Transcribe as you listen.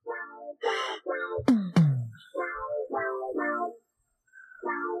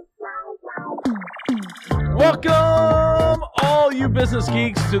Welcome, all you business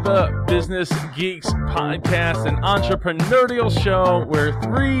geeks, to the Business Geeks podcast, an entrepreneurial show where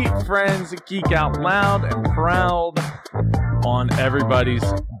three friends geek out loud and proud on everybody's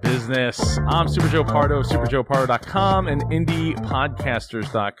business. I'm Super Joe Pardo of superjoepardo.com and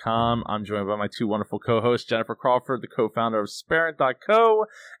indiepodcasters.com. I'm joined by my two wonderful co-hosts, Jennifer Crawford, the co-founder of Sparent.co,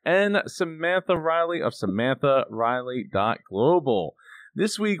 and Samantha Riley of SamanthaRiley.global.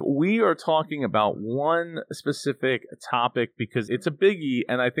 This week, we are talking about one specific topic because it's a biggie,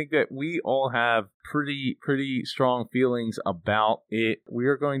 and I think that we all have pretty strong feelings about it. We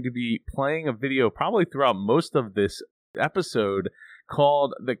are going to be playing a video probably throughout most of this episode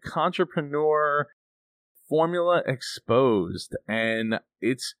called The Contrepreneur Formula Exposed, and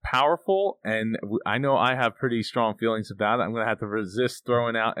it's powerful, and I know I have pretty strong feelings about it. I'm going to have to resist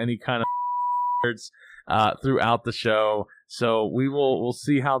throwing out any kind of words throughout the show. So we'll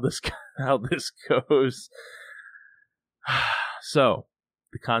see how this goes. So,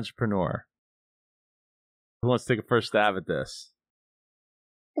 the Contrepreneur. Who wants to take a first stab at this?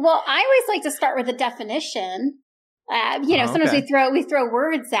 Well, I always like to start with a definition. Sometimes we throw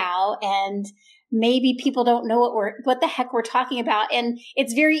words out, and maybe people don't know what the heck we're talking about. And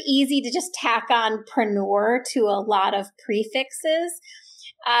it's very easy to just tack on preneur to a lot of prefixes.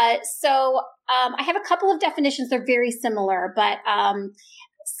 I have a couple of definitions. They're very similar, but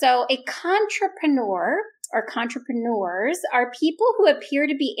so a contrepreneur or contrepreneurs are people who appear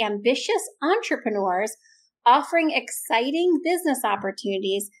to be ambitious entrepreneurs offering exciting business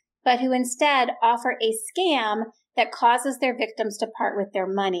opportunities, but who instead offer a scam that causes their victims to part with their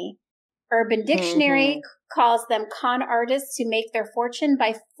money. Urban Dictionary calls them con artists who make their fortune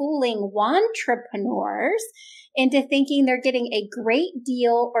by fooling wantrepreneurs into thinking they're getting a great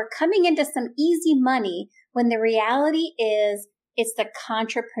deal or coming into some easy money when the reality is it's the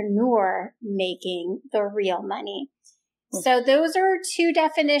contrepreneur making the real money. So those are two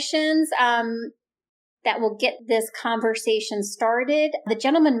definitions that will get this conversation started. The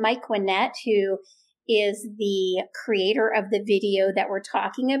gentleman, Mike Winnett, who is the creator of the video that we're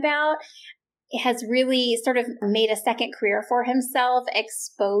talking about, has really sort of made a second career for himself,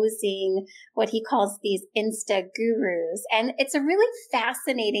 exposing what he calls these Insta gurus. And it's a really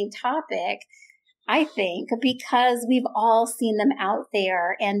fascinating topic, I think, because we've all seen them out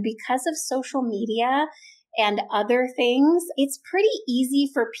there. And because of social media and other things, it's pretty easy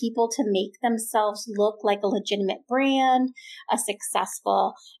for people to make themselves look like a legitimate brand, a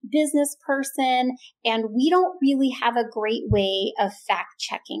successful business person, and we don't really have a great way of fact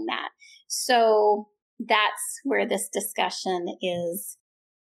checking that. So that's where this discussion is,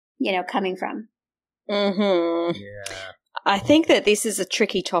 coming from. Mm-hmm. Yeah. I think that this is a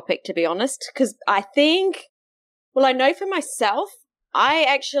tricky topic, to be honest, because I know for myself, I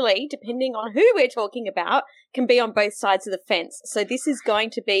actually, depending on who we're talking about, can be on both sides of the fence. So this is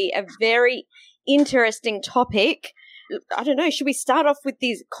going to be a very interesting topic. I don't know, should we start off with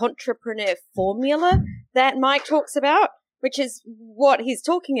this contrepreneur formula that Mike talks about, which is what he's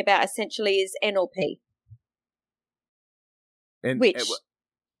talking about essentially is NLP.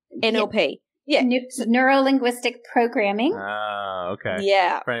 NLP. Yeah. Neuro-linguistic programming. Okay.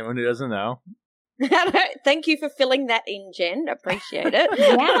 Yeah. For anyone who doesn't know. Thank you for filling that in, Jen. Appreciate it.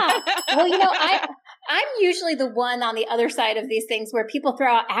 Yeah. Well, I'm usually the one on the other side of these things where people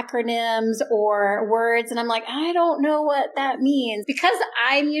throw out acronyms or words, and I'm like, I don't know what that means. Because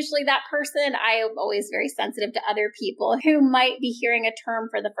I'm usually that person, I am always very sensitive to other people who might be hearing a term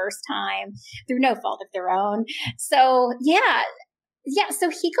for the first time through no fault of their own. So, yeah. So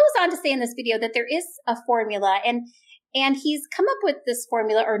he goes on to say in this video that there is a formula, and he's come up with this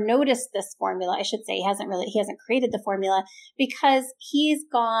formula, or noticed this formula, I should say. He hasn't created the formula, because he's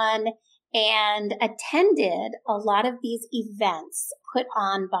gone and attended a lot of these events put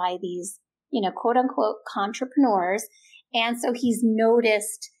on by these, quote unquote, contrepreneurs. And so he's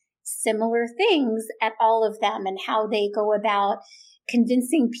noticed similar things at all of them and how they go about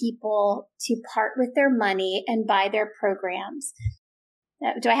convincing people to part with their money and buy their programs.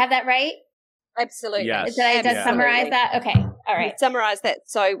 Do I have that right? Absolutely. Yes. Did I just summarize that? Okay. All right. You summarized that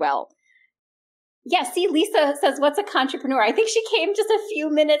so well. Yeah, see, Lisa says, what's a contrepreneur? I think she came just a few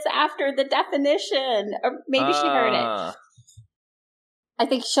minutes after the definition. Or maybe she heard it. I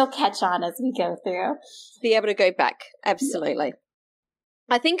think she'll catch on as we go through. Be able to go back. Absolutely.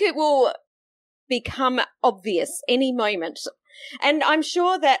 I think it will become obvious any moment. And I'm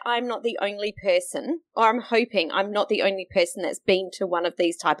sure that I'm not the only person, or I'm hoping I'm not the only person that's been to one of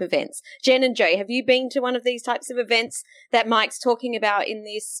these type of events. Jen and Joe, have you been to one of these types of events that Mike's talking about in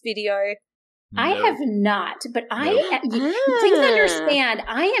this video? I have not, but please understand,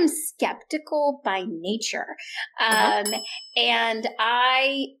 I am skeptical by nature. And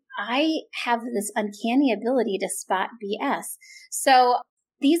I have this uncanny ability to spot BS. So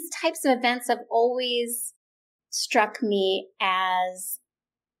these types of events have always struck me as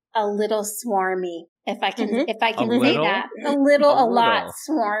a little swarmy, if I can say that. A lot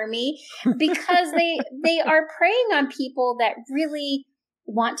swarmy, because they are preying on people that really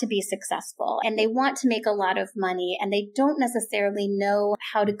want to be successful and they want to make a lot of money and they don't necessarily know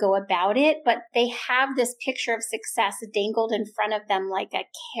how to go about it, but they have this picture of success dangled in front of them like a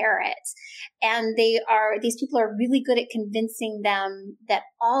carrot. And these people are really good at convincing them that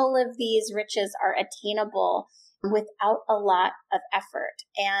all of these riches are attainable without a lot of effort.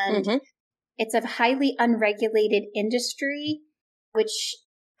 And it's a highly unregulated industry, which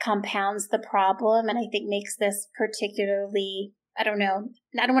compounds the problem and I think makes this particularly, I don't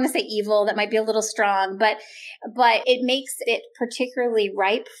want to say evil, that might be a little strong, but it makes it particularly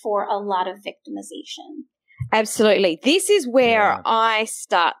ripe for a lot of victimization. Absolutely. This is where I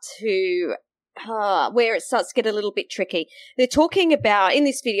start to where it starts to get a little bit tricky. They're talking about, in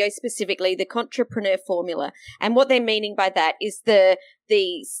this video specifically, the Contrepreneur formula. And what they're meaning by that is the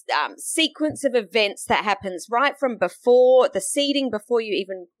sequence of events that happens right from before the seating, before you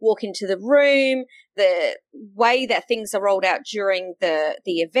even walk into the room, the way that things are rolled out during the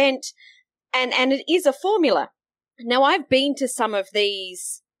event. And it is a formula. Now, I've been to some of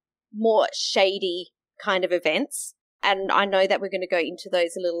these more shady kind of events, and I know that we're going to go into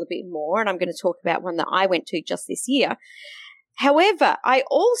those a little bit more, and I'm going to talk about one that I went to just this year. However, I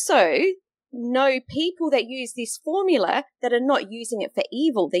also know people that use this formula that are not using it for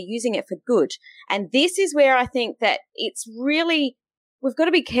evil. They're using it for good. And this is where I think that it's really, we've got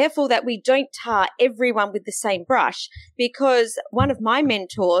to be careful that we don't tar everyone with the same brush, because one of my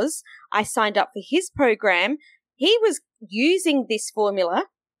mentors, I signed up for his program. He was using this formula,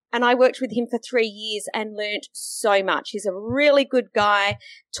 and I worked with him for 3 years and learned so much. He's a really good guy,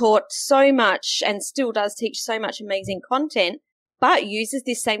 taught so much and still does teach so much amazing content, but uses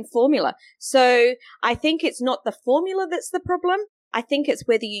this same formula. So I think it's not the formula that's the problem. I think it's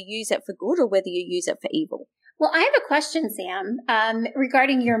whether you use it for good or whether you use it for evil. Well, I have a question, Sam,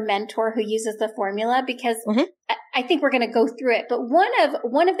 regarding your mentor who uses the formula, because I think we're going to go through it. But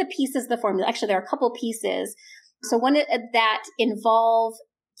one of the pieces of the formula, actually, there are a couple pieces. So one that involve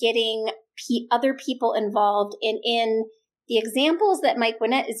getting other people involved in the examples that Mike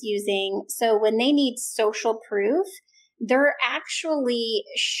Winnet is using. So when they need social proof, they're actually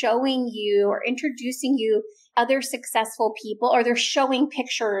showing you or introducing you other successful people, or they're showing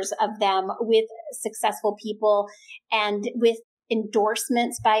pictures of them with successful people and with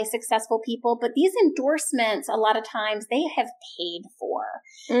endorsements by successful people. But these endorsements, a lot of times, they have paid for.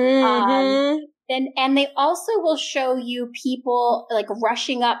 And they also will show you people like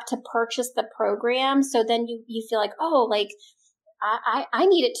rushing up to purchase the program. So then you feel like, oh, like I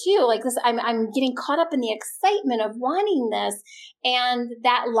need it too. Like this, I'm getting caught up in the excitement of wanting this. And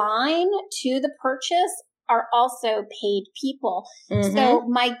that line to the purchase are also paid people. So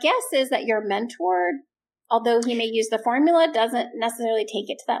my guess is that your mentor, although he may use the formula, doesn't necessarily take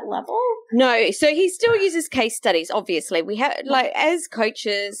it to that level. No, so he still uses case studies, obviously. We have, like, as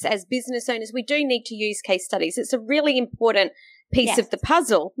coaches, as business owners, we do need to use case studies. It's a really important piece of the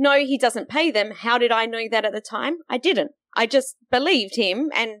puzzle. No, he doesn't pay them. How did I know that at the time? I didn't. I just believed him,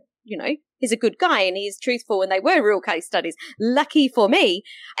 and, you know, he's a good guy and he's truthful, and they were real case studies. Lucky for me.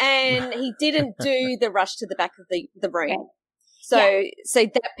 And he didn't do the rush to the back of the room. Okay. So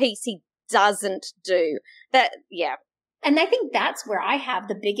that piece he doesn't do that. Yeah. And I think that's where I have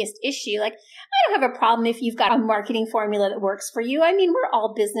the biggest issue. Like, I don't have a problem if you've got a marketing formula that works for you. I mean, we're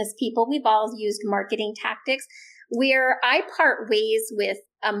all business people. We've all used marketing tactics. Where I part ways with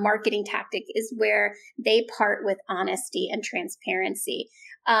a marketing tactic is where they part with honesty and transparency.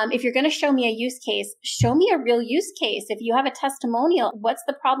 If you're going to show me a use case, show me a real use case. If you have a testimonial, what's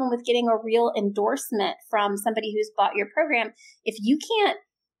the problem with getting a real endorsement from somebody who's bought your program? If you can't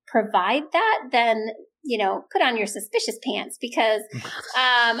provide that, then, you know, put on your suspicious pants, because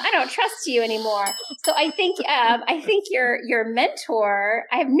I don't trust you anymore. So I think your mentor,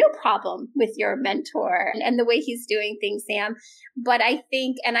 I have no problem with your mentor and the way he's doing things, Sam. But I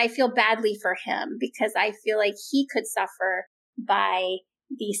think, and I feel badly for him, because I feel like he could suffer by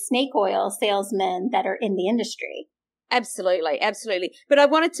the snake oil salesmen that are in the industry. Absolutely, absolutely. But I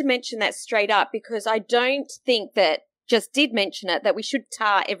wanted to mention that straight up, because I don't think that, just did mention it, that we should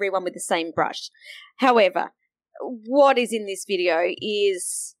tar everyone with the same brush. However, what is in this video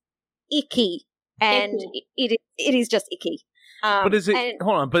is icky, and it is just icky. But is it,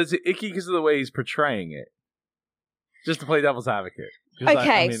 hold on, but is it icky because of the way he's portraying it? Just to play devil's advocate.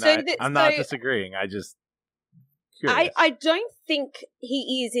 Okay, I'm not disagreeing. I just curious. I don't think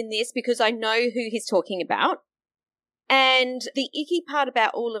he is in this because I know who he's talking about. And the icky part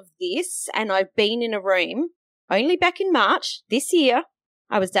about all of this, and I've been in a room only back in March this year.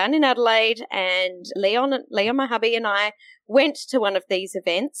 I was down in Adelaide, and Leon, my hubby, and I went to one of these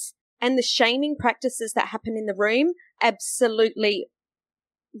events, and the shaming practices that happen in the room, absolutely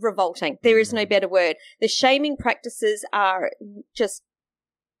revolting. There is no better word. The shaming practices are just,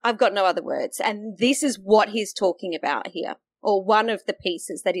 I've got no other words. And this is what he's talking about here, or one of the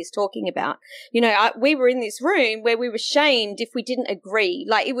pieces that he's talking about. You know, we were in this room where we were shamed if we didn't agree.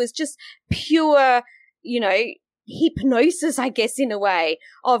 Like, it was just pure, you know, hypnosis, I guess, in a way,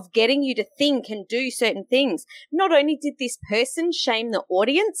 of getting you to think and do certain things. Not only did this person shame the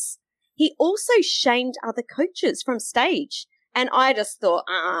audience, he also shamed other coaches from stage. And I just thought,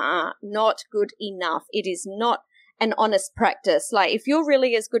 not good enough. It is not an honest practice. Like, if you're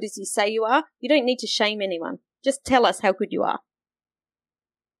really as good as you say you are, you don't need to shame anyone. Just tell us how good you are.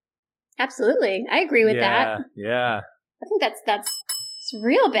 Absolutely. I agree with that. Yeah. I think that's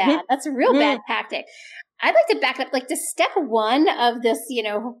real bad. That's a real bad tactic. I'd like to back up, like, the step one of this, you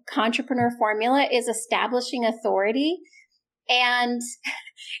know, entrepreneur formula is establishing authority. And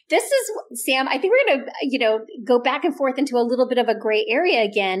this is, Sam, I think we're going to, you know, go back and forth into a little bit of a gray area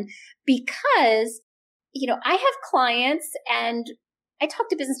again, because, you know, I have clients and I talk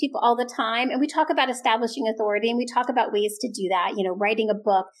to business people all the time, and we talk about establishing authority, and we talk about ways to do that, you know, writing a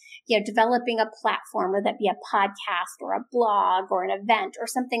book, you know, developing a platform, whether that be a podcast or a blog or an event or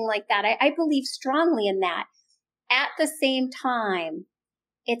something like that. I believe strongly in that. At the same time,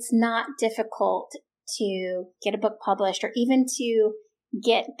 it's not difficult to get a book published or even to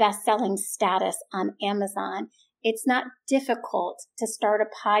get best-selling status on Amazon. It's not difficult to start a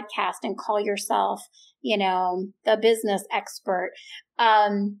podcast and call yourself, you know, the business expert.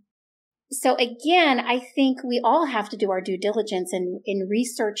 So again, I think we all have to do our due diligence in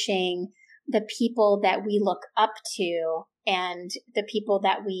researching the people that we look up to and the people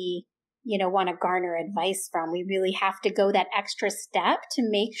that we, you know, want to garner advice from. We really have to go that extra step to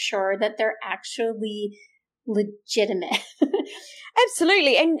make sure that they're actually legitimate.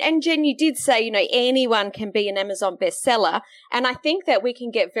 Absolutely. And Jen, you did say, you know, anyone can be an Amazon bestseller. And I think that we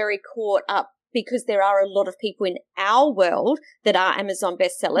can get very caught up because there are a lot of people in our world that are Amazon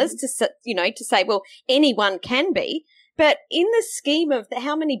bestsellers to say, well, anyone can be. But in the scheme of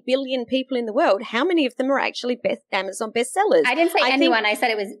how many billion people in the world, how many of them are actually Amazon bestsellers? I didn't say anyone. I said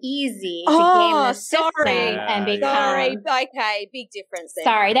it was easy to game the system and become. Sorry. Okay, big difference there.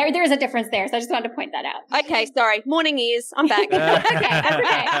 Sorry, there is a difference there, so I just wanted to point that out. Okay, sorry. Morning ears. I'm back. Okay, that's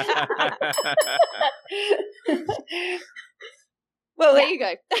okay. Well, there you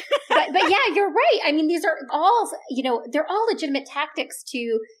go. but yeah, you're right. I mean, these are all, you know, they're all legitimate tactics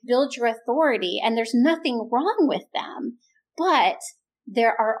to build your authority, and there's nothing wrong with them. But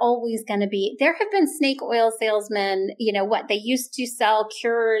there are always going to be, there have been snake oil salesmen, you know, they used to sell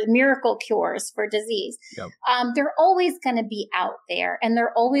miracle cures for disease. Yep. They're always going to be out there, and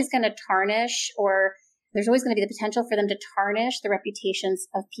they're always going to tarnish, or there's always going to be the potential for them to tarnish the reputations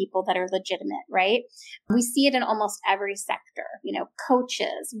of people that are legitimate, right? We see it in almost every sector. You know,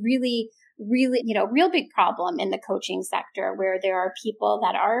 coaches, really, you know, real big problem in the coaching sector, where there are people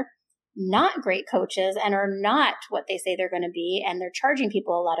that are not great coaches and are not what they say they're going to be, and they're charging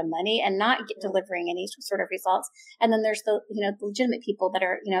people a lot of money and not delivering any sort of results. And then there's the, you know, the legitimate people that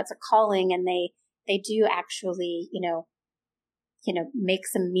are, you know, it's a calling, and they do actually, you know, make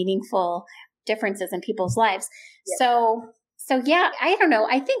some meaningful differences in people's lives. Yep. So yeah, I don't know.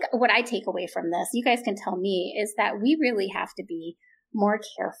 I think what I take away from this, you guys can tell me, is that we really have to be more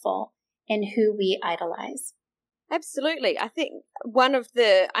careful in who we idolize. Absolutely. I think one of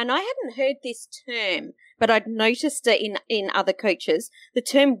and I hadn't heard this term, but I'd noticed it in other coaches, the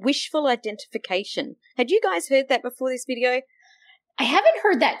term wishful identification. Had you guys heard that before this video? I haven't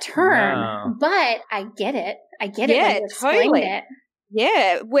heard that term, but I get it. I get it when you explained it.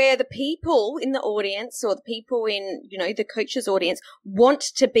 Yeah, where the people in the audience, or the people in, you know, the coach's audience, want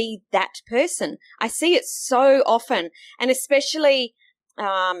to be that person. I see it so often, and especially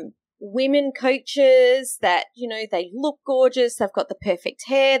women coaches that, you know, they look gorgeous. They've got the perfect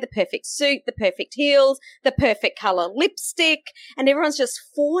hair, the perfect suit, the perfect heels, the perfect color lipstick, and everyone's just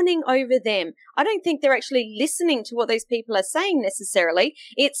fawning over them. I don't think they're actually listening to what those people are saying necessarily.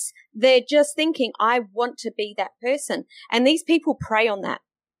 They're just thinking, I want to be that person. And these people prey on that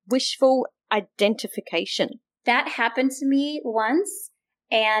wishful identification. That happened to me once,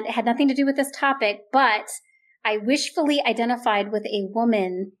 and it had nothing to do with this topic, but I wishfully identified with a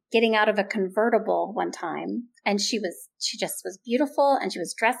woman getting out of a convertible one time, and she just was beautiful, and she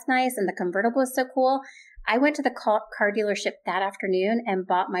was dressed nice, and the convertible was so cool. I went to the car dealership that afternoon and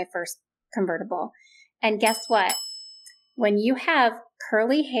bought my first convertible. And guess what? When you have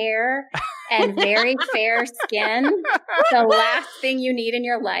curly hair and very fair skin, the last thing you need in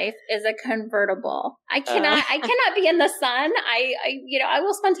your life is a convertible. I cannot be in the sun. I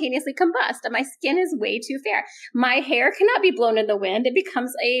will spontaneously combust, and my skin is way too fair. My hair cannot be blown in the wind. It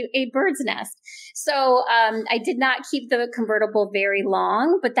becomes a bird's nest. So, I did not keep the convertible very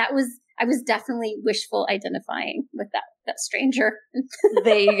long, but I was definitely wishful identifying with that stranger.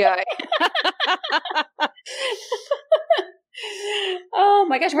 There you go. Oh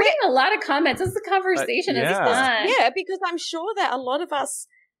my gosh, we're getting a lot of comments. This is a conversation. It's fun. Yeah, because I'm sure that a lot of us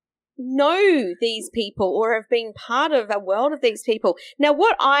know these people or have been part of a world of these people. Now,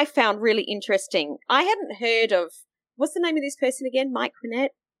 what I found really interesting, I hadn't heard of, what's the name of this person again? Mike Winnet?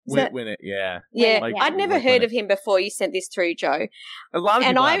 Winnet, yeah. Yeah, Mike, I'd never heard of him before you sent this through, Joe. A lot of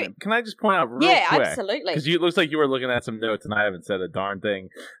people haven't. Can I just point out real quick? Yeah, absolutely. Because it looks like you were looking at some notes and I haven't said a darn thing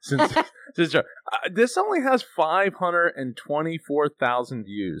since Joe. This only has 524,000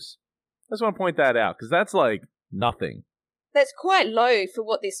 views. I just want to point that out because that's like nothing. That's quite low for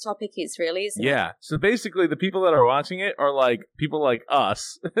what this topic is, really, isn't it? Yeah. So basically, the people that are watching it are like people like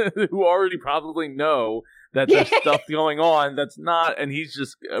us who already probably know that there's stuff going on that's not, and he's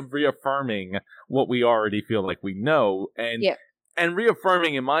just reaffirming what we already feel like we know, and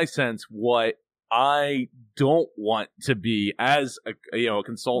reaffirming, in my sense, what I don't want to be as a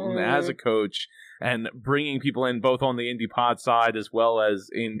consultant, as a coach, and bringing people in both on the Indie Pod side as well as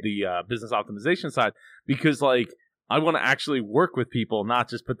in the business optimization side, because like I want to actually work with people, not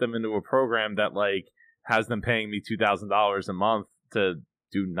just put them into a program that like has them paying me $2,000 a month to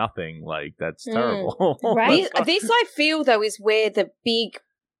do nothing. Like that's terrible. Right. This I feel though is where the big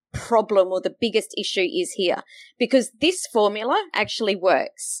problem or the biggest issue is here, because this formula actually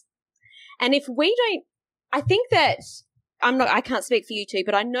works. And if we don't, I think that I can't speak for you two,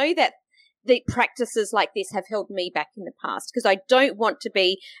 but I know that the practices like this have held me back in the past because I don't want to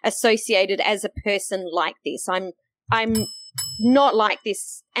be associated as a person like this. I'm not like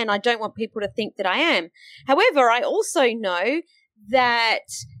this, and I don't want people to think that I am. However, I also know that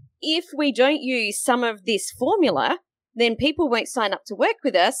if we don't use some of this formula, then people won't sign up to work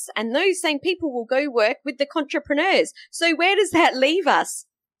with us, and those same people will go work with the entrepreneurs. So where does that leave us?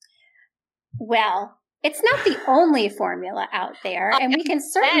 Well, it's not the only formula out there, and we can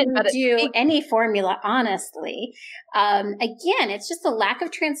certainly do any formula, honestly. Again, it's just a lack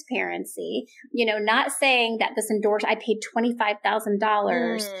of transparency, not saying that this I paid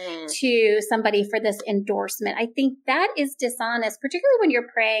 $25,000 to somebody for this endorsement. I think that is dishonest, particularly when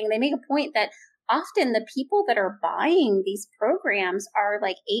you're praying. They make a point that often the people that are buying these programs are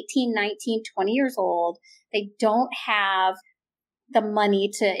like 18, 19, 20 years old. They don't have the money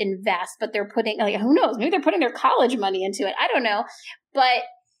to invest, but they're putting, like, who knows, maybe they're putting their college money into it. I don't know. But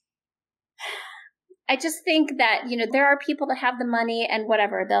I just think that, there are people that have the money and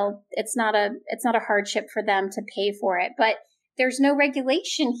whatever, it's not a hardship for them to pay for it, but there's no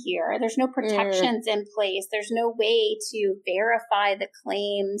regulation here. There's no protections in place. There's no way to verify the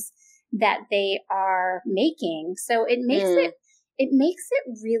claims that they are making. So it makes it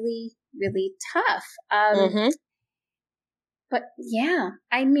really, really tough. But yeah,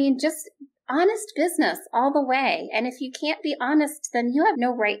 I mean, just honest business all the way. And if you can't be honest, then you have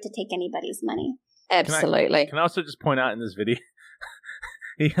no right to take anybody's money. Absolutely. Can I also just point out in this video,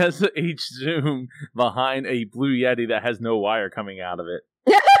 he has H zoom behind a Blue Yeti that has no wire coming out of it.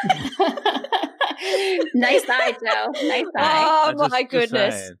 Nice eye, Joe. Nice eye. Oh my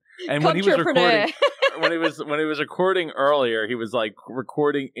goodness. And when he was recording, when he was recording earlier, he was like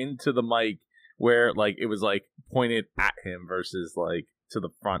recording into the mic where like it was like pointed at him versus like to the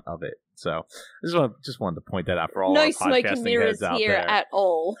front of it. So I just wanted to point that out for all our podcasting heads out there. At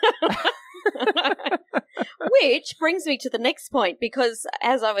all. Which brings me to the next point, because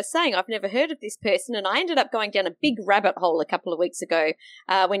as I was saying, I've never heard of this person, and I ended up going down a big rabbit hole a couple of weeks ago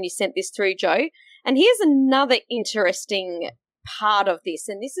when you sent this through, Joe. And here's another interesting part of this,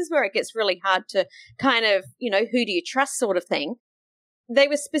 and this is where it gets really hard to kind of, who do you trust sort of thing. They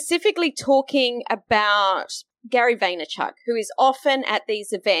were specifically talking about Gary Vaynerchuk, who is often at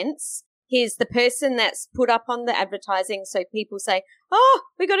these events. He's the person that's put up on the advertising. So people say, oh,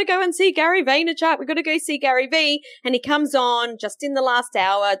 we got to go and see Gary Vaynerchuk. We got to go see Gary V. And he comes on just in the last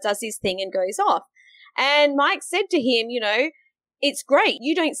hour, does his thing and goes off. And Mike said to him, it's great.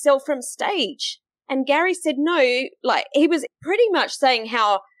 You don't sell from stage. And Gary said, no, like he was pretty much saying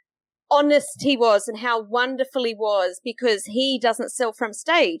how honest he was and how wonderful he was because he doesn't sell from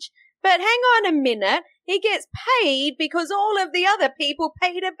stage. But hang on a minute, he gets paid because all of the other people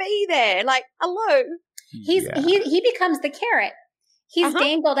pay to be there. Like, hello. He becomes the carrot. He's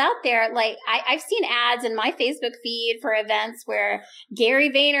dangled out there. Like I've seen ads in my Facebook feed for events where Gary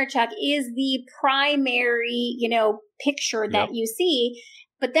Vaynerchuk is the primary, picture that you see.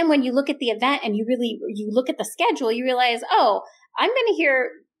 But then when you look at the event and you look at the schedule, you realize, oh, I'm going to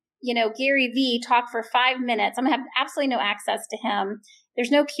hear, Gary V talk for 5 minutes. I'm going to have absolutely no access to him.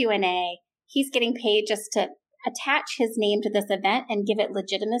 There's no Q&A. He's getting paid just to attach his name to this event and give it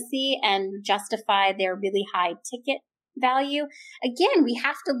legitimacy and justify their really high ticket value. Again, we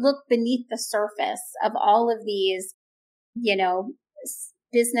have to look beneath the surface of all of these,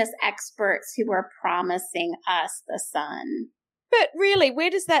 business experts who are promising us the sun. But really, where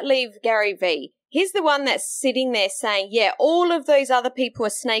does that leave Gary V? He's the one that's sitting there saying, yeah, all of those other people are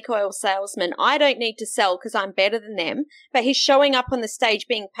snake oil salesmen. I don't need to sell because I'm better than them. But he's showing up on the stage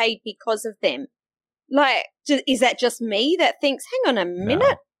being paid because of them. Like, is that just me that thinks, hang on a minute,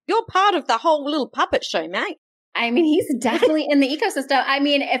 no. You're part of the whole little puppet show, mate? I mean, he's definitely in the ecosystem. I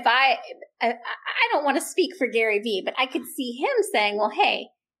mean, if I don't want to speak for Gary V, but I could see him saying, well, hey,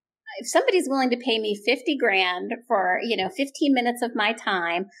 if somebody's willing to pay me $50,000 for, 15 minutes of my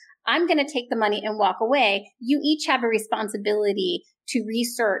time, I'm going to take the money and walk away. You each have a responsibility to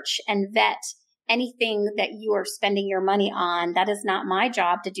research and vet anything that you are spending your money on. That is not my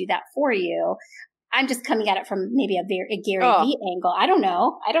job to do that for you. I'm just coming at it from maybe a Gary V angle. I don't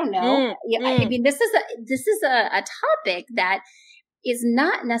know. I mean, this is a topic that is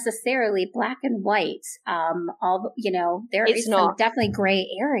not necessarily black and white. There is some definitely gray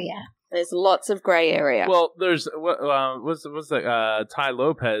area. There's lots of gray area. Well, there's Ty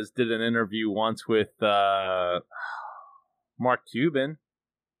Lopez did an interview once with Mark Cuban.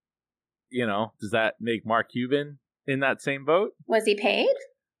 Does that make Mark Cuban in that same boat? Was he paid?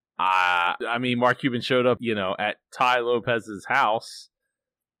 I mean, Mark Cuban showed up, at Ty Lopez's house.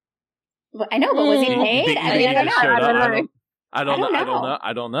 Well, I know, but was he paid? I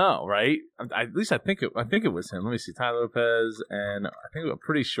don't know, right? At least I think it was him. Let me see, Ty Lopez, and I'm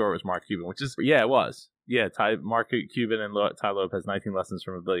pretty sure it was Mark Cuban, it was. Yeah, Mark Cuban and Ty Lopez, 19 Lessons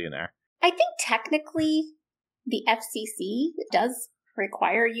from a Billionaire. I think technically the FCC does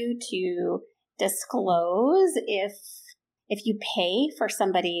require you to disclose if you pay for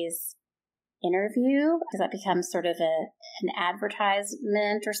somebody's interview, because that becomes sort of an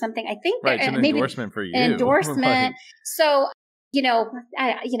advertisement or something. I think right, it's an endorsement for you. An endorsement. So,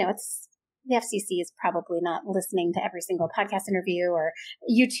 it's the FCC is probably not listening to every single podcast interview or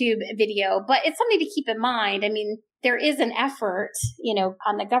YouTube video, but it's something to keep in mind. I mean, there is an effort,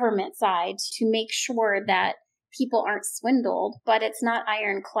 on the government side to make sure that people aren't swindled, but it's not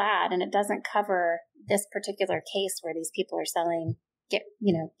ironclad and it doesn't cover this particular case where these people are selling get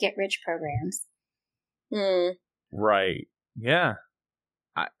rich programs. Right. Yeah.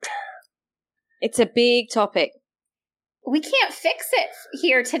 It's a big topic. We can't fix it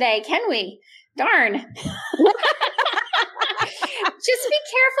here today, can we? Darn. Just be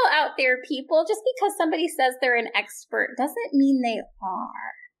careful out there, people. Just because somebody says they're an expert doesn't mean they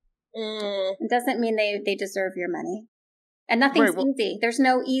are. It doesn't mean they deserve your money. And nothing's easy. There's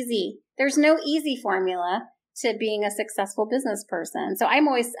no easy formula to being a successful business person. So I'm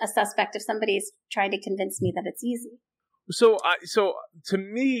always a suspect if somebody's trying to convince me that it's easy. So to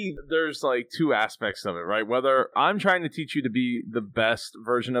me, there's like two aspects of it, right? Whether I'm trying to teach you to be the best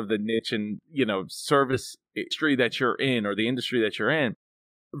version of the niche and, service industry that you're in or the industry that you're in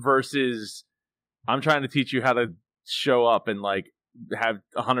versus I'm trying to teach you how to show up and like have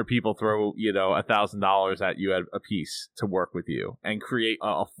 100 people throw, $1,000 at you a piece to work with you and create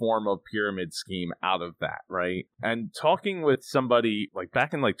a form of pyramid scheme out of that, right? And talking with somebody like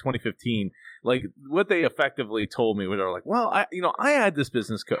back in like 2015, like what they effectively told me, where they're like, well, I had this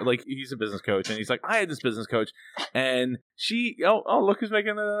business coach, like he's a business coach, and he's like, I had this business coach, and she, look who's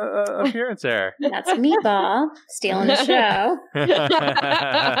making an appearance there. That's me, Bob, stealing the show.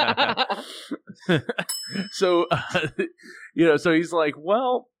 So, so he's like,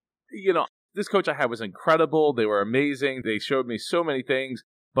 well, this coach I had was incredible. They were amazing. They showed me so many things,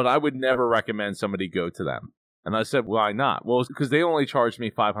 but I would never recommend somebody go to them. And I said, why not? Well, because they only charged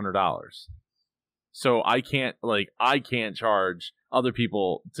me $500. So I can't charge other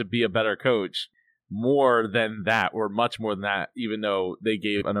people to be a better coach more than that or much more than that, even though they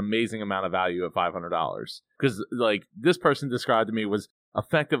gave an amazing amount of value at $500. Because like this person described to me was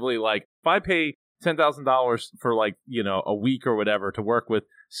effectively like, if I pay $10,000 for like, a week or whatever to work with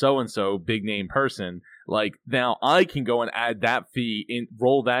so-and-so big name person. Like, now I can go and add that fee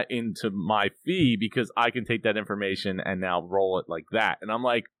roll that into my fee because I can take that information and now roll it like that. And I'm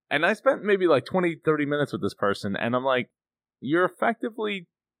like, and I spent maybe like 20, 30 minutes with this person. And I'm like, you're effectively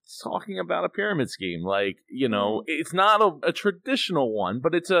talking about a pyramid scheme. Like, it's not a traditional one,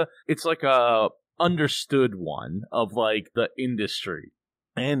 but it's like a understood one of like the industry.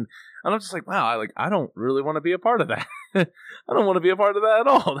 And I'm just like, wow, I don't really want to be a part of that. I don't want to be a part of that at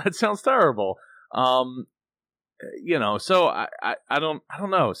all. That sounds terrible. So I don't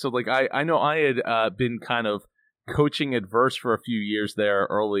know. So like, I know I had been kind of coaching adverse for a few years there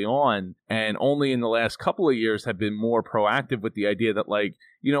early on, and only in the last couple of years have been more proactive with the idea that, like,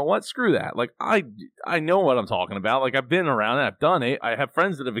 you know what, screw that. Like, I know what I'm talking about. Like, I've been around it, I've done it, I have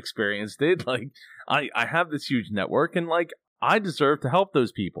friends that have experienced it. Like, I have this huge network, and like, I deserve to help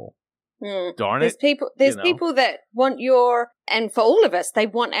those people. Darn it. There's people that want and for all of us, they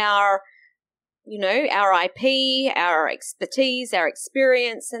want our IP, our expertise, our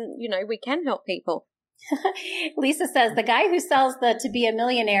experience, and we can help people. Lisa says the guy who sells the To Be a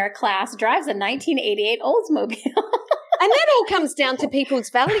Millionaire class drives a 1988 Oldsmobile. And that all comes down to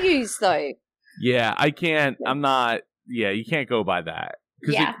people's values, though. Yeah, you can't go by that.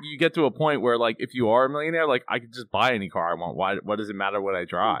 Because you get to a point where, like, if you are a millionaire, like, I could just buy any car I want. What does it matter what I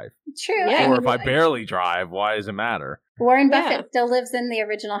drive? True. Yeah, or if I barely drive, why does it matter? Warren Buffett still lives in the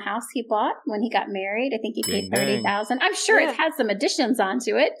original house he bought when he got married. I think he paid $30,000. I'm sure it's had some additions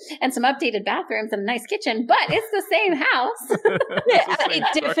onto it and some updated bathrooms and a nice kitchen, but it's the same house. It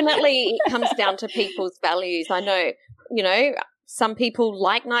definitely comes down to people's values. I know, some people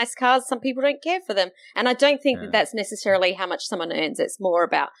like nice cars, some people don't care for them. And I don't think that that's necessarily how much someone earns. It's more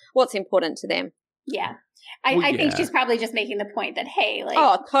about what's important to them. Yeah. I think she's probably just making the point that, hey, like,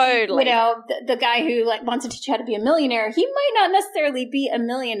 oh, totally. The guy who like wants to try to be a millionaire, he might not necessarily be a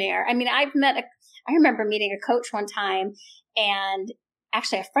millionaire. I mean, I remember meeting a coach one time, and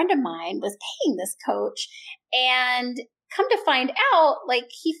actually a friend of mine was paying this coach, and come to find out, like,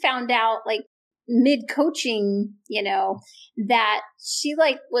 he found out, like, mid-coaching, that she,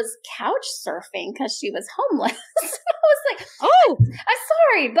 like, was couch surfing because she was homeless. I was like, oh, I'm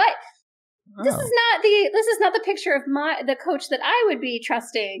sorry, but this is not the picture of the coach that I would be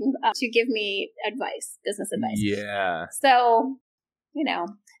trusting to give me business advice. Yeah. So,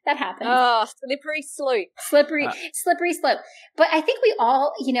 that happens. Oh, slippery slope. Slippery slope. But I think we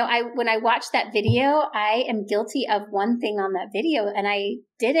all, when I watched that video, I am guilty of one thing on that video, and I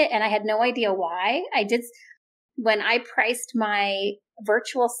did it and I had no idea why. When I priced my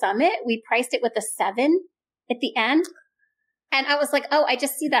virtual summit, we priced it with a 7 at the end. And I was like, oh, I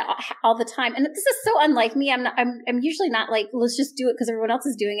just see that all the time. And this is so unlike me. I'm usually not like, let's just do it because everyone else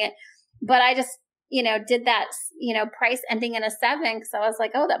is doing it. But I just, did that, price ending in a 7 because I was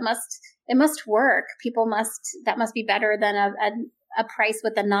like, oh, it must work. That must be better than a price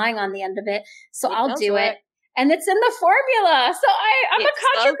with a 9 on the end of it. So I'll do it. And it's in the formula. So I'm a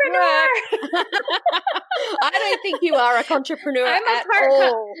entrepreneur. I don't think you are a entrepreneur at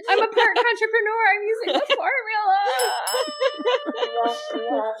all. I'm a part entrepreneur. I'm using the formula.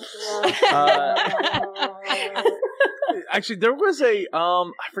 Actually, there was a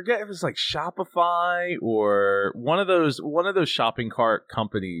I forget if it was like Shopify or one of those shopping cart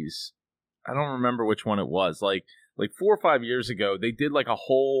companies. I don't remember which one it was. Like 4 or 5 years ago, they did like a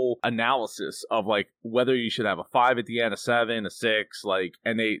whole analysis of like whether you should have a 5 at the end, a 7, a 6, like,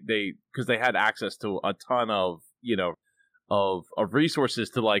 and they because they had access to a ton of of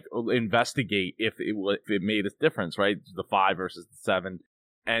resources to like investigate if it made a difference, right? The 5 versus the 7.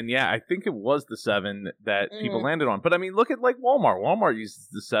 And yeah, I think it was the 7 that people landed on. But I mean, look at like Walmart. Walmart uses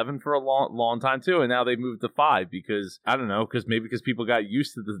the 7 for a long time too, and now they moved to 5 because I don't know, because people got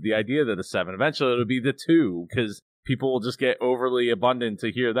used to the idea that the 7. Eventually, it'll be the 2 because people will just get overly abundant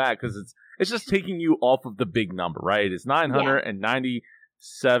to hear that because it's just taking you off of the big number, right? It's $997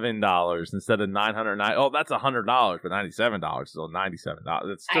 instead of $909. Oh, that's $100, but $97 is still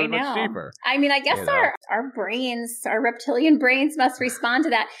 $97. It's so much cheaper. I mean, I guess our brains, our reptilian brains, must respond to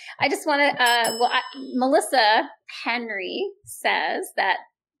that. I just want to. Melissa Henry says that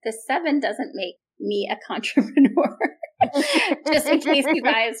the 7 doesn't make me a entrepreneur. Just in case you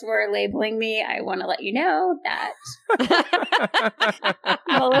guys were labeling me, I want to let you know that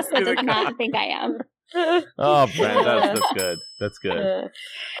Melissa does not think I am. Oh, Brent, that's good. That's good.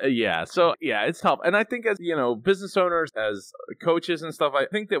 Yeah. So yeah, it's tough. And I think as, business owners, as coaches and stuff, I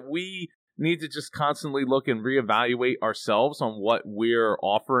think that we need to just constantly look and reevaluate ourselves on what we're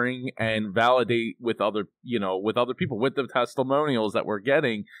offering and validate with other people, with the testimonials that we're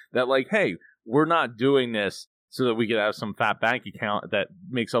getting that like, hey, we're not doing this so that we could have some fat bank account that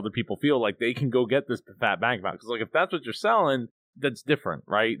makes other people feel like they can go get this fat bank account. Because like if that's what you're selling, that's different,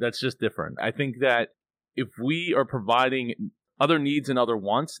 right? That's just different. I think that if we are providing other needs and other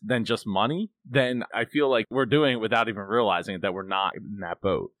wants than just money, then I feel like we're doing it without even realizing that we're not in that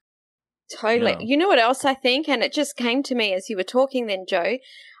boat. Totally. You know what else I think? And it just came to me as you were talking then, Joe.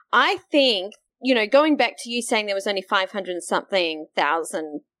 I think, going back to you saying there was only 500 and something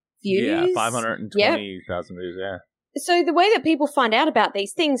thousand views. Yeah, 520,000 views, yeah. So the way that people find out about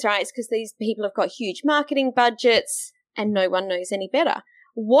these things, right, is because these people have got huge marketing budgets and no one knows any better.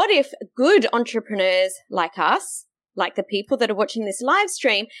 What if good entrepreneurs like us, like the people that are watching this live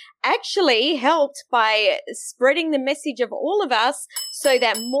stream, actually helped by spreading the message of all of us so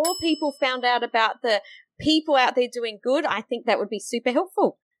that more people found out about the people out there doing good? I think that would be super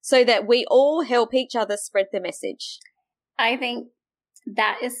helpful so that we all help each other spread the message. I think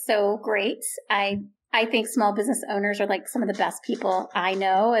that is so great. I think small business owners are like some of the best people I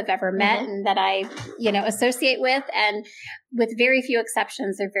know, I've ever met, and that I, associate with. And with very few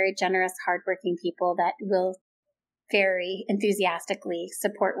exceptions, they're very generous, hardworking people that will very enthusiastically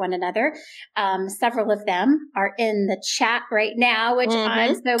support one another. Several of them are in the chat right now, which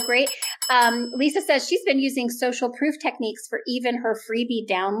I'm so great. Lisa says she's been using social proof techniques for even her freebie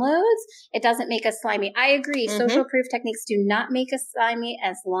downloads. It doesn't make us slimy. I agree. Social proof techniques do not make us slimy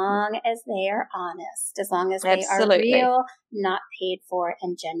as long as they are honest, as long as they are real, not paid for,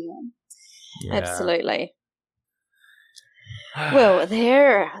 and genuine. Yeah. Absolutely. Well,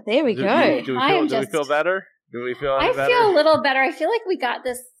 there we go. Do we feel better? Do we feel any better? I feel a little better. I feel like we got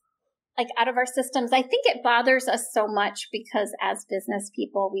this out of our systems. I think it bothers us so much because as business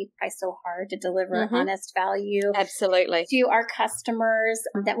people, we try so hard to deliver honest value. Absolutely. To our customers,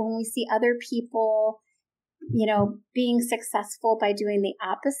 that when we see other people, being successful by doing the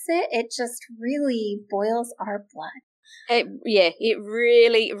opposite, it just really boils our blood. It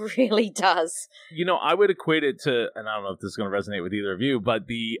really, really does. I would equate it to, and I don't know if this is going to resonate with either of you, but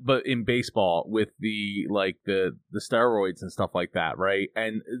in baseball with the steroids and stuff like that, right?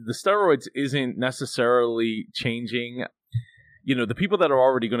 And the steroids isn't necessarily changing. The people that are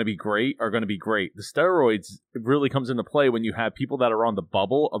already going to be great are going to be great. The steroids really comes into play when you have people that are on the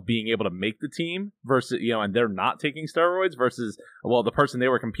bubble of being able to make the team versus, and they're not taking steroids versus, the person they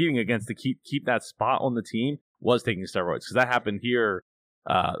were competing against to keep that spot on the team was taking steroids. Because that happened here.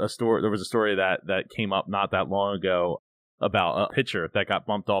 There was a story that came up not that long ago about a pitcher that got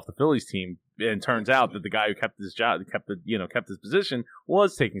bumped off the Phillies team. And it turns out that the guy who kept his job, kept his position,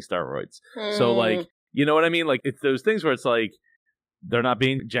 was taking steroids. So you know what I mean? It's those things where it's like, they're not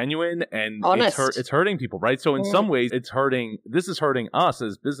being genuine and it's hurting people, right? So in some ways, this is hurting us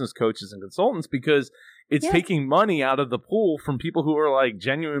as business coaches and consultants because it's taking money out of the pool from people who are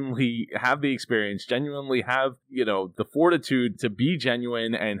genuinely have the experience, genuinely have, the fortitude to be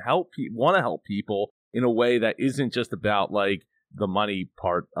genuine and want to help people in a way that isn't just about the money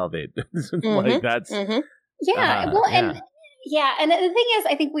part of it. And the thing is,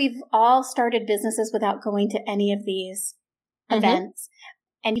 I think we've all started businesses without going to any of these events.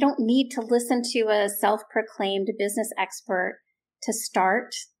 And you don't need to listen to a self-proclaimed business expert to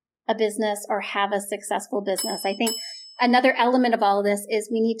start a business or have a successful business. I think another element of all of this is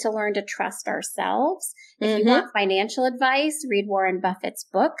we need to learn to trust ourselves. If you want financial advice, read Warren Buffett's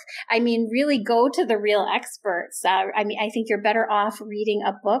book. Really go to the real experts. I think you're better off reading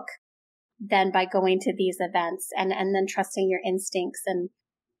a book than by going to these events and then trusting your instincts. And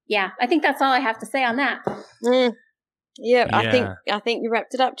I think that's all I have to say on that. Yeah, I think you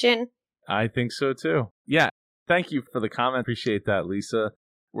wrapped it up, Jen. I think so too. Yeah. Thank you for the comment. Appreciate that, Lisa.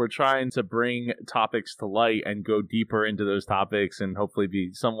 We're trying to bring topics to light and go deeper into those topics and hopefully be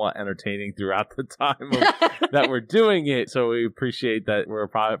somewhat entertaining throughout the time that we're doing it. So we appreciate that. We're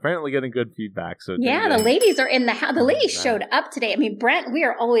apparently getting good feedback. So the ladies are in the house. The ladies showed up today. Brent, we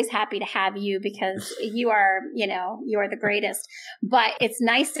are always happy to have you because you are the greatest. But it's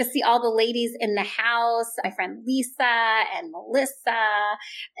nice to see all the ladies in the house. My friend Lisa and Melissa,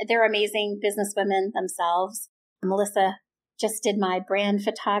 they're amazing businesswomen themselves. Melissa just did my brand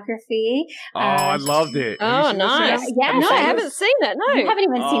photography. I loved it. Oh, nice. Yes, I haven't seen it. No. You haven't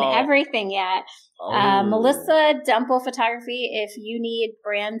even seen everything yet. Melissa Dumple Photography. If you need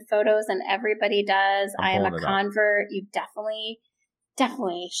brand photos, and everybody does, I am a convert. You definitely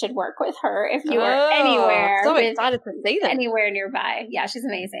should work with her if you are anywhere. So excited to see that. Anywhere nearby. Yeah, she's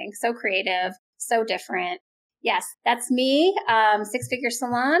amazing. So creative. So different. Yes, that's me. Six Figure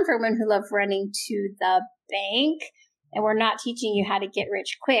Salon for women who love running to the bank. And we're not teaching you how to get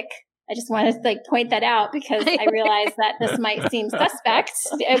rich quick. I just want to point that out because I realize that this might seem suspect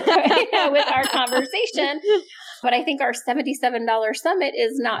with our conversation. But I think our $77 summit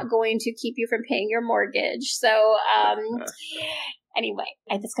is not going to keep you from paying your mortgage. So anyway,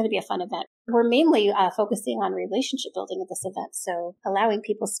 it's going to be a fun event. We're mainly focusing on relationship building at this event. So allowing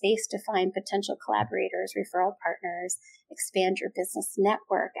people space to find potential collaborators, referral partners, expand your business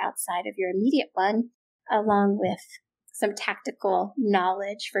network outside of your immediate one, along with some tactical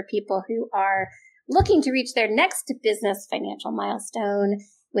knowledge for people who are looking to reach their next business financial milestone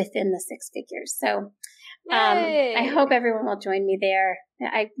within the six figures. So I hope everyone will join me there.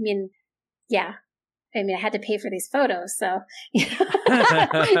 I had to pay for these photos, so you gotta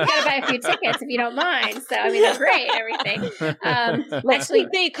buy a few tickets if you don't mind. So, they're great and everything. Let's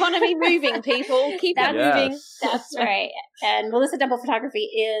keep the economy moving, people. Keep that moving. That's right. And Melissa Dumble Photography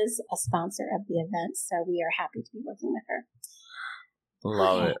is a sponsor of the event, so we are happy to be working with her.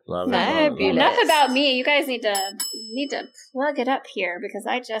 Love it. Fabulous. Enough about me. You guys need to plug it up here because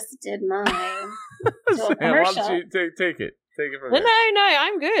I just did mine. Sam, why don't you take it? Take it from here. No,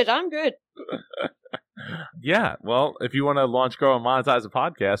 I'm good. Yeah, well, if you want to launch, grow, and monetize a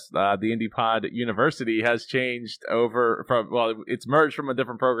podcast, the IndiePod University has changed over it's merged from a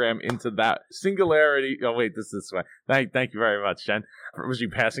different program into that Singularity. Oh, wait, this is way. Thank you very much, Jen. Was you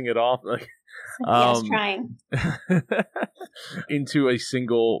passing it off? Yes, trying. Into a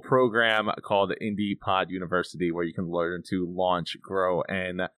single program called IndiePod University, where you can learn to launch, grow,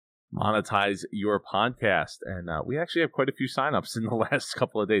 and monetize your podcast. And we actually have quite a few signups in the last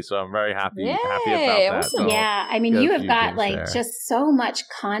couple of days, so I'm very happy about that. Awesome. So you have got just so much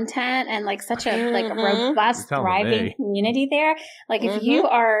content and such a robust, thriving community there. If you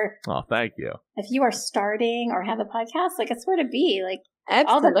are thank you. If you are starting or have a podcast, it's where to be.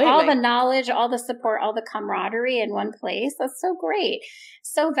 Absolutely. All the knowledge, all the support, all the camaraderie in one place. That's so great.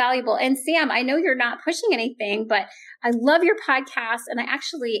 So valuable. And Sam, I know you're not pushing anything, but I love your podcast. And I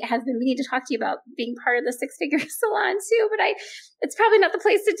actually have been meaning to talk to you about being part of the Six Figure Salon too, but it's probably not the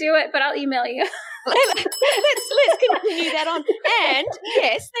place to do it, but I'll email you. Let's continue that on. And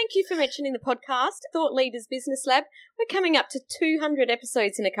yes, thank you for mentioning the podcast, Thought Leaders Business Lab. We're coming up to 200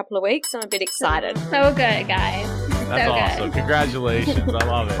 episodes in a couple of weeks. I'm a bit excited. So good, guys. That's awesome. Good. Congratulations. I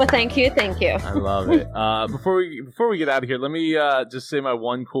love it. Well, thank you. I love it. Before we get out of here, let me just say my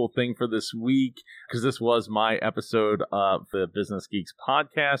one cool thing for this week, because this was my episode of the Business Geeks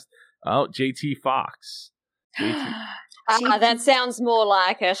podcast. Oh, JT Fox. That sounds more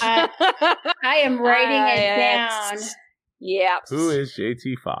like it. I am writing it down. Yeah. Who is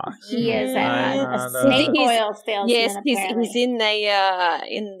JT Fox? He is a snake oil salesman. Yes, he's in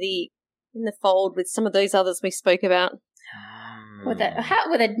the fold with some of those others we spoke about. With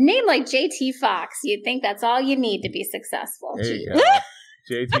a name like JT Fox, you'd think that's all you need to be successful. There you go.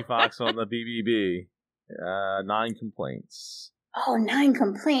 JT Fox on the BBB. 9 complaints. Oh, 9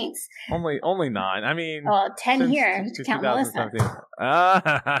 complaints. Only 9. 10 here to count Melissa.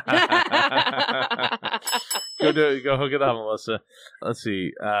 Go hook it up, Melissa. Let's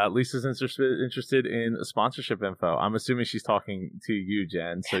see. Lisa's interested in sponsorship info. I'm assuming she's talking to you,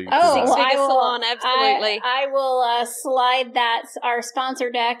 Jen. So Six Figure Salon, absolutely. I will slide our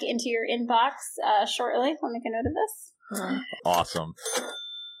sponsor deck into your inbox shortly. I'll make a note of this. Awesome.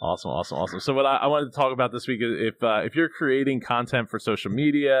 So what I wanted to talk about this week is if you're creating content for social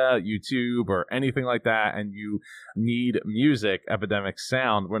media, YouTube, or anything like that, and you need music, Epidemic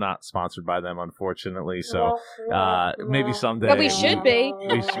Sound, we're not sponsored by them, unfortunately. So maybe someday. But we should be.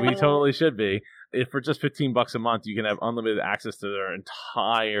 We totally should be. If for just $15 a month, you can have unlimited access to their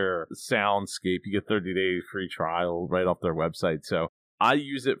entire soundscape. You get 30 days free trial right off their website. So I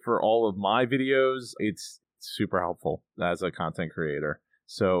use it for all of my videos. It's super helpful as a content creator.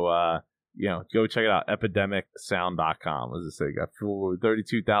 So, go check it out, epidemicsound.com. As I say, got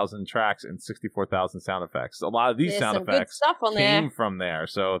 32,000 tracks and 64,000 sound effects. A lot of these sound effects came from there.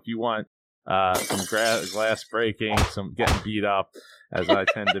 So if you want some glass breaking, some getting beat up, as I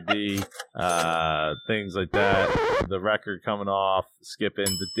tend to be, things like that, the record coming off, skipping,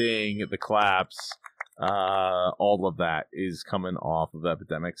 the ding, the claps, all of that is coming off of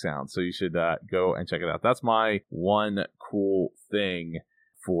Epidemic Sound. So you should go and check it out. That's my one cool thing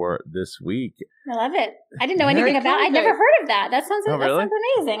for this week. I love it. I didn't know anything about it. I'd never heard of that. That sounds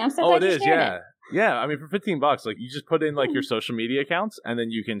amazing. I'm so glad you shared it. Yeah, for $15, you just put in your social media accounts, and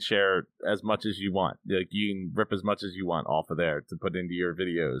then you can share as much as you want. You can rip as much as you want off of there to put into your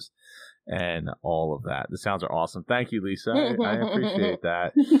videos and all of that. The sounds are awesome. Thank you, Lisa. I appreciate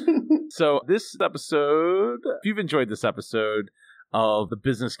that. So this episode, if you've enjoyed this episode of the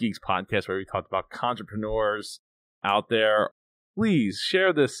Business Geeks podcast, where we talked about entrepreneurs out there please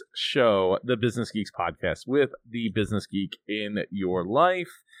share this show, the Business Geeks podcast, with the business geek in your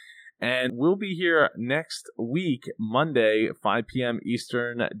life. And we'll be here next week, Monday, 5 p.m.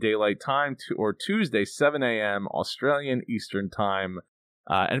 Eastern Daylight Time, or Tuesday, 7 a.m. Australian Eastern Time.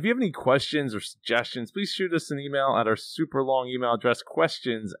 And if you have any questions or suggestions, please shoot us an email at our super long email address,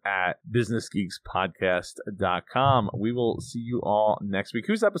 questions@businessgeekspodcast.com. We will see you all next week.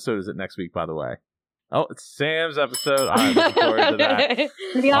 Whose episode is it next week, by the way? Oh, it's Sam's episode. I'm looking forward to that.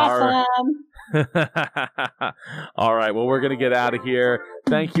 It'll be awesome. All right. Well, we're going to get out of here.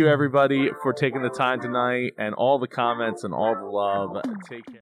 Thank you, everybody, for taking the time tonight and all the comments and all the love. Take care.